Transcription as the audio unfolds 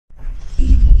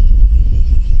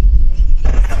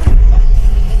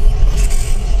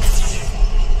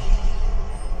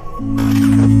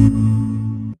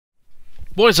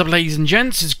What is up, ladies and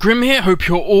gents? It's Grim here. Hope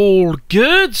you're all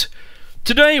good.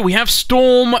 Today we have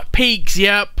Storm Peaks.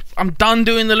 Yep, I'm done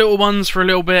doing the little ones for a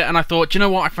little bit, and I thought, you know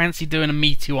what, I fancy doing a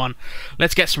meaty one.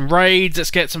 Let's get some raids,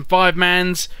 let's get some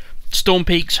 5-mans. Storm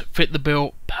Peaks fit the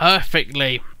bill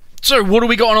perfectly. So, what do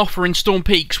we got on offer in Storm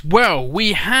Peaks? Well,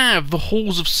 we have the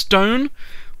Halls of Stone,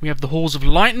 we have the Halls of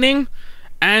Lightning,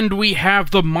 and we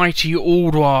have the Mighty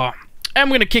Ulduar.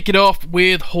 And we're going to kick it off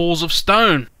with Halls of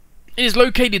Stone. It is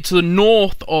located to the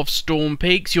north of Storm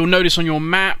Peaks. You'll notice on your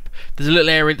map there's a little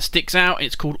area that sticks out.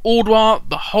 It's called Ulduar.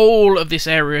 The whole of this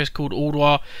area is called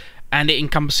Ulduar, and it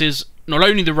encompasses not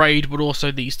only the raid but also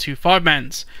these two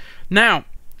 5-mans. Now,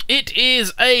 it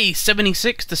is a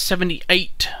 76 to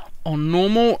 78 on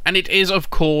normal, and it is of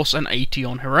course an 80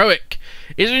 on heroic.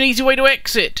 Is there an easy way to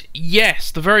exit?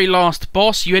 Yes, the very last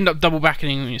boss, you end up double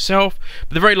backing on yourself,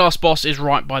 but the very last boss is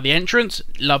right by the entrance.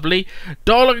 Lovely.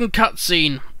 Dialogue and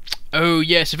cutscene. Oh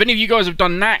yes, if any of you guys have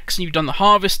done Nax and you've done the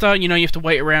Harvester, you know you have to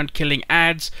wait around killing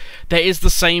ads. There is the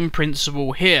same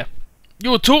principle here.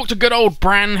 You'll talk to good old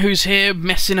Bran, who's here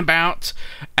messing about,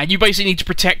 and you basically need to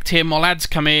protect him while ads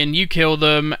come in, you kill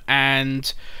them,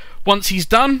 and once he's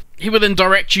done, he will then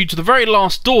direct you to the very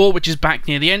last door, which is back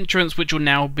near the entrance, which will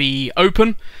now be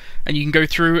open, and you can go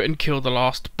through and kill the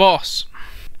last boss.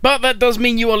 But that does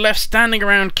mean you are left standing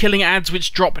around killing ads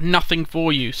which drop nothing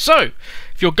for you. So,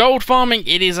 if you're gold farming,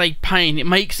 it is a pain. It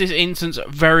makes this instance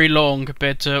very long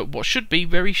compared to what should be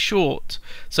very short.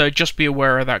 So just be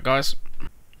aware of that, guys.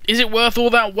 Is it worth all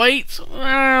that wait?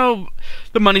 Well,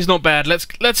 the money's not bad.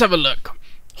 Let's have a look.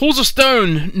 Halls of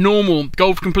Stone, normal.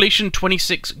 Gold for completion,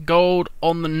 26 gold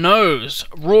on the nose.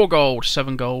 Raw gold,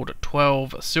 7 gold,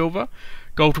 12 silver.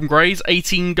 Gold from Greys,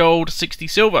 18 gold, 60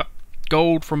 silver.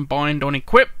 Gold from Bind on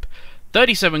Equip,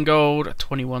 37 gold,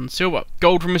 21 silver.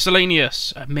 Gold from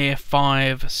Miscellaneous, a mere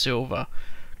 5 silver.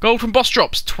 Gold from Boss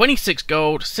Drops, 26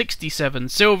 gold, 67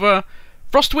 silver.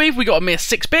 Frostweave, we got a mere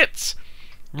 6 bits.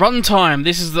 Runtime,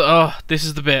 this is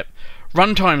the bit.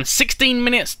 Runtime, 16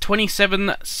 minutes,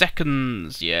 27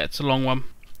 seconds. Yeah, it's a long one.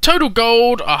 Total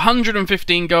gold,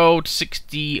 115 gold,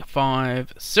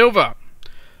 65 silver.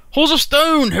 Halls of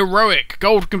Stone, heroic,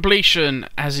 gold completion,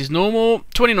 as is normal,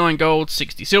 29 gold,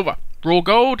 60 silver. Raw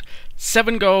gold,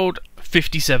 7 gold,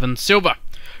 57 silver.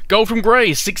 Gold from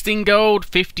Greys, 16 gold,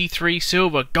 53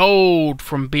 silver. Gold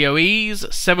from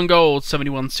BOEs, 7 gold,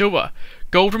 71 silver.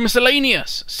 Gold from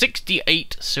Miscellaneous,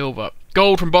 68 silver.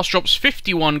 Gold from Boss Drops,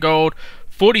 51 gold,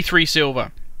 43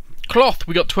 silver. Cloth,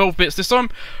 we got 12 bits this time.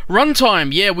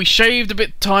 Runtime, yeah, we shaved a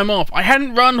bit of time off. I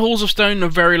hadn't run Halls of Stone in a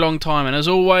very long time, and as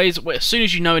always, as soon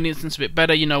as you know an instance a bit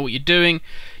better, you know what you're doing,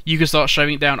 you can start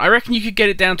shaving it down. I reckon you could get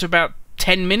it down to about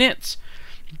 10 minutes,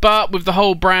 but with the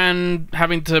whole Bran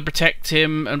having to protect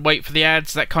him and wait for the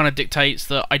ads, that kind of dictates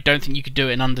that I don't think you could do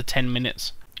it in under 10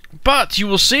 minutes. But you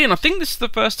will see, and I think this is the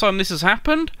first time this has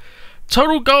happened,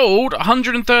 total gold,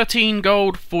 113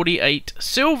 gold, 48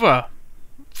 silver.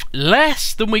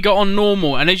 Less than we got on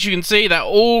normal, and as you can see, that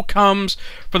all comes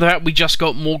from the fact we just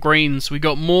got more greens. We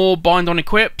got more bind on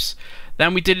equips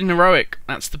than we did in heroic.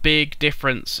 That's the big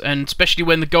difference, and especially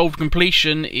when the gold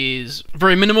completion is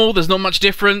very minimal, there's not much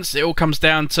difference. It all comes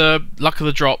down to luck of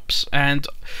the drops, and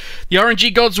the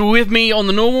RNG gods were with me on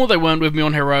the normal, they weren't with me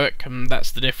on heroic, and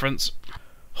that's the difference.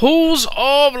 Halls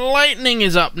of Lightning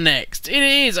is up next. It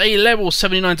is a level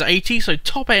 79 to 80, so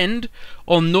top end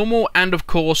on normal, and of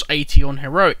course 80 on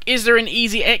heroic. Is there an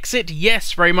easy exit?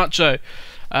 Yes, very much so.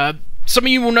 Some of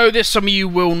you will know this, some of you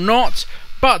will not,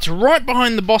 but right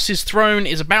behind the boss's throne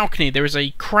is a balcony. There is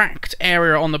a cracked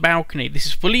area on the balcony. This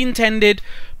is fully intended.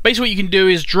 Basically what you can do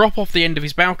is drop off the end of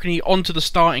his balcony onto the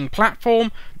starting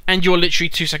platform, and you're literally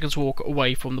 2 seconds walk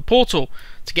away from the portal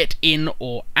to get in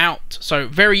or out. So,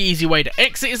 very easy way to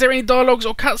exit. Is there any dialogues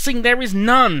or cutscene? There is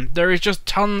none. There is just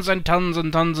tons and tons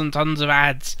and tons and tons of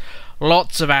ads.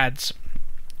 Lots of ads.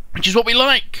 Which is what we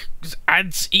like, because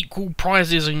ads equal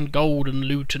prizes and gold and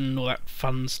loot and all that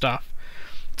fun stuff.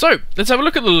 So, let's have a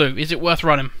look at the loot. Is it worth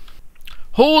running?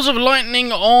 Halls of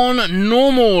Lightning on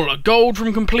normal. Gold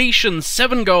from completion,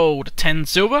 7 gold, 10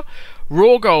 silver.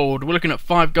 Raw gold, we're looking at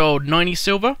 5 gold, 90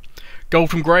 silver. Gold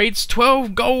from Grades,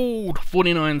 12 gold,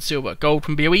 49 silver. Gold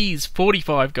from BOEs,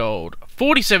 45 gold,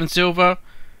 47 silver.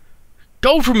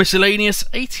 Gold from Miscellaneous,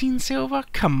 18 silver.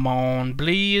 Come on,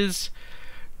 please.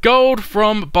 Gold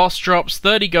from Boss Drops,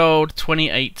 30 gold,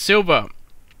 28 silver.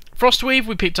 Frostweave,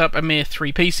 we picked up a mere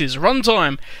 3 pieces.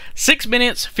 Runtime, 6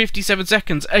 minutes, 57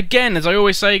 seconds. Again, as I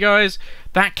always say, guys,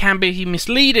 that can be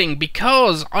misleading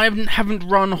because I haven't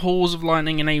run Halls of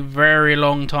Lightning in a very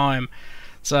long time.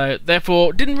 So,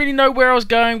 therefore, didn't really know where I was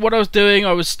going, what I was doing.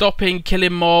 I was stopping,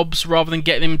 killing mobs, rather than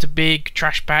getting them into big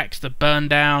trash packs to burn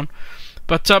down.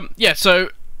 But yeah, so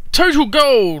total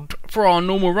gold for our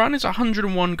normal run is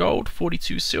 101 gold,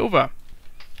 42 silver.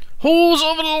 Halls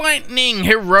of Lightning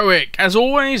Heroic, as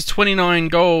always, 29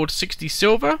 gold, 60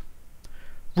 silver.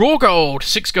 Raw gold,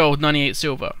 6 gold, 98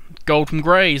 silver. Gold from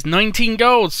Greys, 19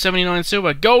 gold, 79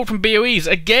 silver. Gold from BOEs,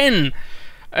 again,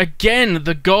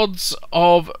 the gods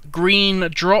of green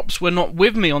drops were not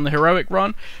with me on the heroic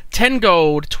run. 10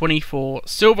 gold, 24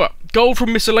 silver. Gold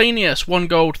from Miscellaneous, 1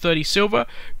 gold, 30 silver.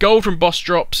 Gold from boss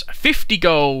drops, 50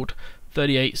 gold,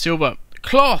 38 silver.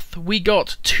 Cloth, we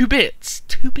got 2 bits.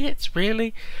 2 bits,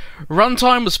 really?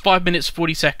 Runtime was 5 minutes,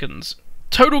 40 seconds.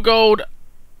 Total gold,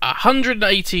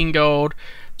 118 gold,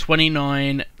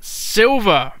 29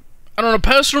 silver. And on a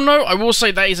personal note, I will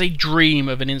say that is a dream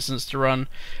of an instance to run.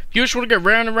 If you just want to go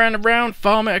round and round and round,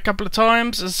 farm it a couple of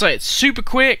times, as I say, it's super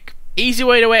quick, easy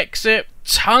way to exit,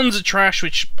 tons of trash,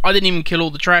 which I didn't even kill all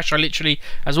the trash. I literally,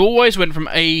 as always, went from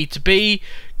A to B,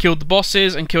 killed the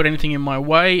bosses, and killed anything in my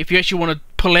way. If you actually want to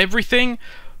pull everything,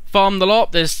 farm the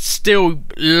lot, there's still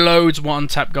loads of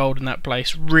untapped gold in that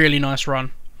place. Really nice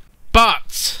run.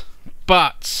 But,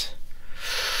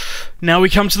 now we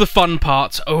come to the fun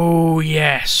part. Oh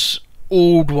yes,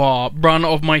 Ulduar, one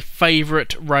of my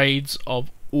favourite raids of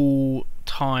all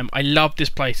time. I love this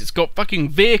place. It's got fucking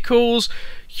vehicles,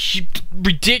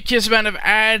 ridiculous amount of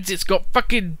ads, it's got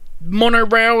fucking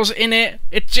monorails in it.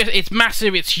 It's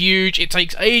massive, it's huge, it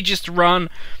takes ages to run.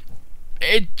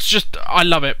 It's just, I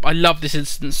love it. I love this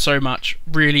instance so much.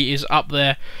 Really is up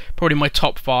there, probably my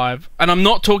top 5. And I'm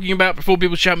not talking about before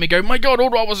people shout at me, go, my god,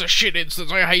 Ulduar was a shit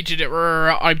instance, I hated it.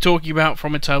 I'm talking about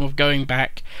from a term of going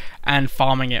back and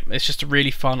farming it. It's just really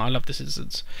fun. I love this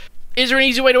instance. Is there an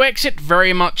easy way to exit?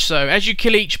 Very much so. As you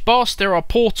kill each boss, there are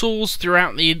portals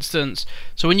throughout the instance.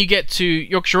 So when you get to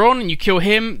Yorkshireon and you kill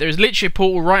him, there's literally a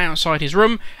portal right outside his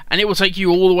room, and it will take you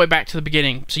all the way back to the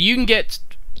beginning. So you can get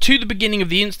to the beginning of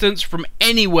the instance from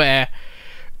anywhere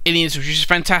in the instance, which is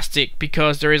fantastic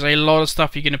because there is a lot of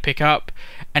stuff you're going to pick up,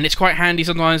 and it's quite handy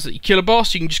sometimes that you kill a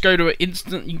boss, you can just go to an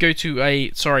instant, you can go to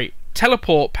a,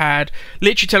 teleport pad,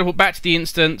 literally teleport back to the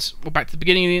instance, or back to the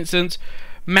beginning of the instance,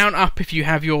 mount up if you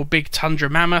have your big Tundra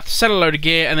Mammoth, sell a load of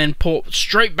gear, and then port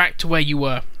straight back to where you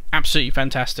were. Absolutely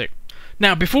fantastic.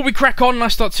 Now, before we crack on and I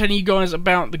start telling you guys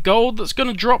about the gold that's going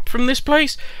to drop from this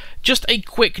place, just a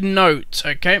quick note,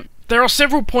 okay? There are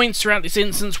several points throughout this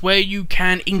instance where you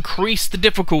can increase the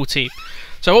difficulty.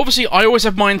 So obviously I always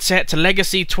have mine set to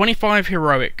Legacy 25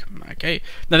 Heroic. Okay,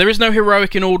 now there is no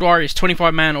Heroic in Ulduar, it's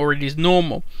 25 man or it is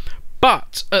normal.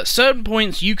 But at certain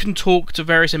points you can talk to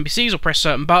various NPCs or press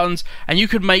certain buttons and you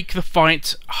could make the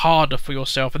fight harder for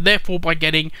yourself, and therefore by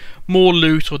getting more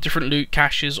loot or different loot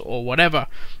caches or whatever.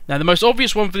 Now the most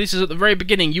obvious one for this is at the very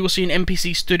beginning. You will see an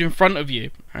NPC stood in front of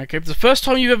you. Okay, if it's the first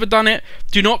time you've ever done it,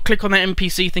 do not click on that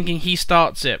NPC thinking he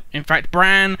starts it. In fact,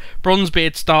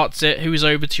 Bronzebeard starts it, who is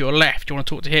over to your left. You want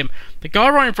to talk to him. The guy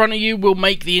right in front of you will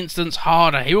make the instance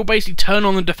harder. He will basically turn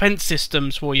on the defense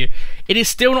systems for you. It is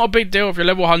still not a big deal. If you're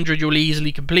level 100, you'll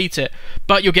easily complete it,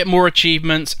 but you'll get more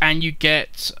achievements and you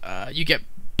get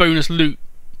bonus loot,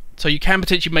 so you can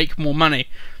potentially make more money.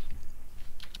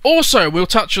 Also, we'll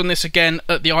touch on this again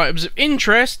at the items of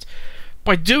interest.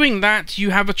 By doing that,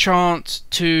 you have a chance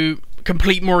to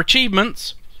complete more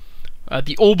achievements.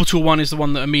 The orbital one is the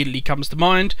one that immediately comes to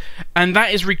mind, and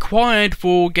that is required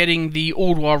for getting the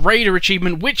Ulduar Raider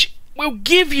achievement, which will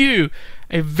give you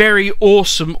a very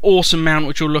awesome mount,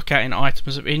 which we'll look at in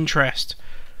items of interest.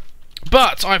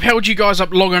 But I've held you guys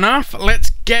up long enough. Let's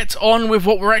get on with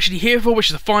what we're actually here for, which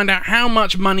is to find out how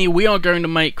much money we are going to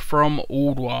make from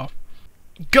Ulduar.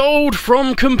 Gold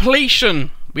from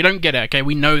completion. We don't get it, okay?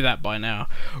 We know that by now.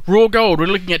 Raw gold, we're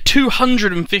looking at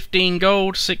 215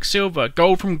 gold, 6 silver.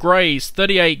 Gold from Greys,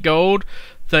 38 gold,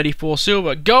 34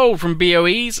 silver. Gold from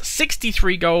BOEs,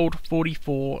 63 gold,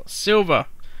 44 silver.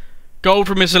 Gold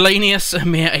from Miscellaneous, a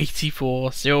mere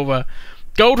 84 silver.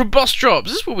 Gold from boss drops,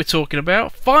 this is what we're talking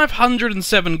about.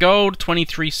 507 gold,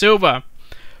 23 silver.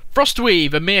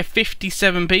 Frostweave, a mere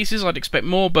 57 pieces. I'd expect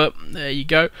more, but there you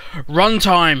go.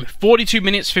 Runtime, 42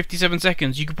 minutes, 57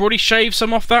 seconds. You could probably shave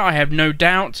some off that, I have no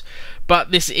doubt.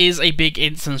 But this is a big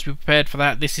instance. Be prepared for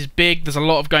that. This is big. There's a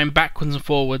lot of going backwards and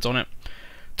forwards on it.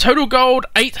 Total gold,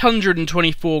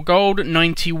 824 gold,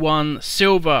 91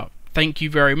 silver. Thank you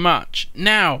very much.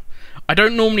 Now, I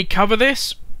don't normally cover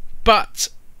this, but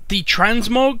the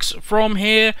transmogs from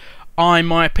here are, in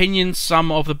my opinion,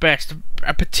 some of the best.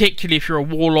 Particularly if you're a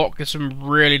warlock, there's some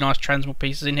really nice transmog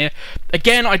pieces in here.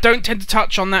 Again, I don't tend to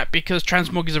touch on that because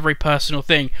transmog is a very personal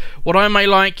thing. What I may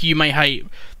like, you may hate.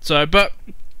 So, but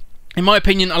In my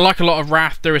opinion, I like a lot of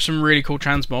Wrath. There are some really cool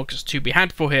transmogs to be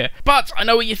had for here. But I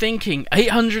know what you're thinking.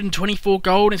 824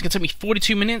 gold, it's going to take me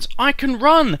 42 minutes. I can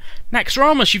run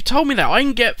Naxxramas. You've told me that. I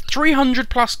can get 300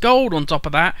 plus gold on top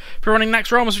of that for running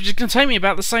Naxxramas, which is going to take me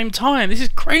about the same time. This is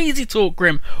crazy talk,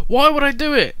 Grim. Why would I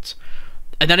do it?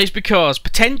 And that is because,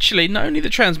 potentially, not only the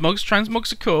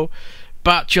transmogs are cool,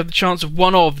 but you have the chance of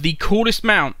one of the coolest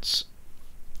mounts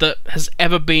that has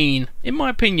ever been, in my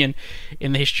opinion,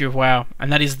 in the history of WoW,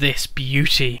 and that is this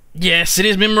beauty. Yes, it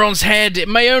is Mimron's head. It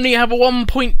may only have a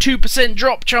 1.2%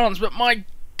 drop chance, but my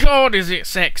god, is it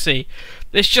sexy.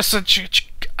 It's just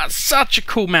such a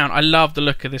cool mount. I love the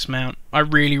look of this mount. I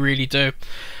really, really do.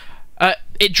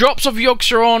 It drops off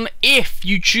Yogg-Saron if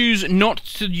you choose not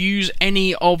to use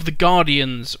any of the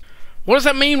Guardians. What does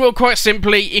that mean? Well, quite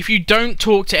simply, if you don't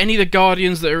talk to any of the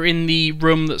Guardians that are in the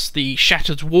room that's the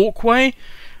Shattered Walkway,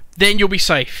 then you'll be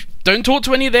safe. Don't talk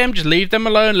to any of them, just leave them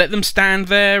alone, let them stand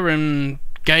there and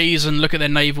gaze and look at their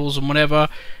navels and whatever,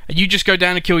 and you just go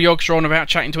down and kill Yogg-Saron without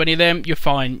chatting to any of them, you're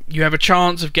fine. You have a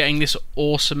chance of getting this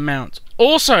awesome mount.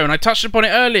 Also, and I touched upon it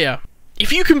earlier,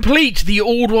 if you complete the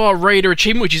Ulduar Raider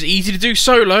achievement, which is easy to do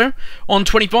solo, on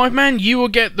 25-man, you will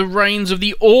get the reins of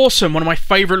the awesome, one of my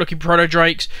favourite looking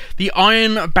proto-drakes, the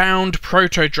Iron-bound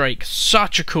proto-drake.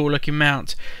 Such a cool looking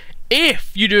mount.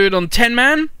 If you do it on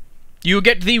 10-man, you will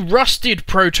get the rusted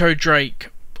proto-drake.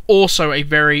 Also a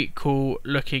very cool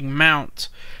looking mount.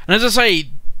 And as I say,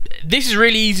 this is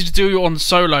really easy to do on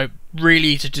solo. Really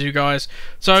easy to do, guys.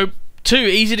 So, 2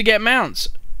 easy to get mounts.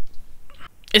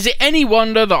 Is it any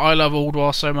wonder that I love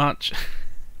Ulduar so much?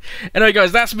 Anyway,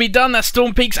 guys, that's me done. That's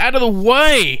Storm Peaks out of the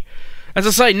way. As I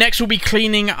say, next we'll be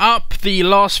cleaning up the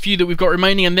last few that we've got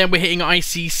remaining, and then we're hitting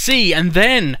ICC, and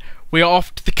then we are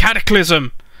off to the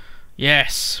Cataclysm.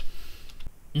 Yes.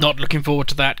 Not looking forward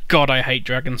to that. God, I hate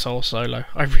Dragon Soul solo.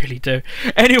 I really do.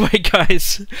 Anyway,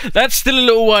 guys, that's still a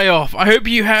little way off. I hope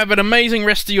you have an amazing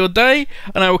rest of your day,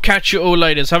 and I will catch you all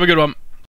later. So have a good one.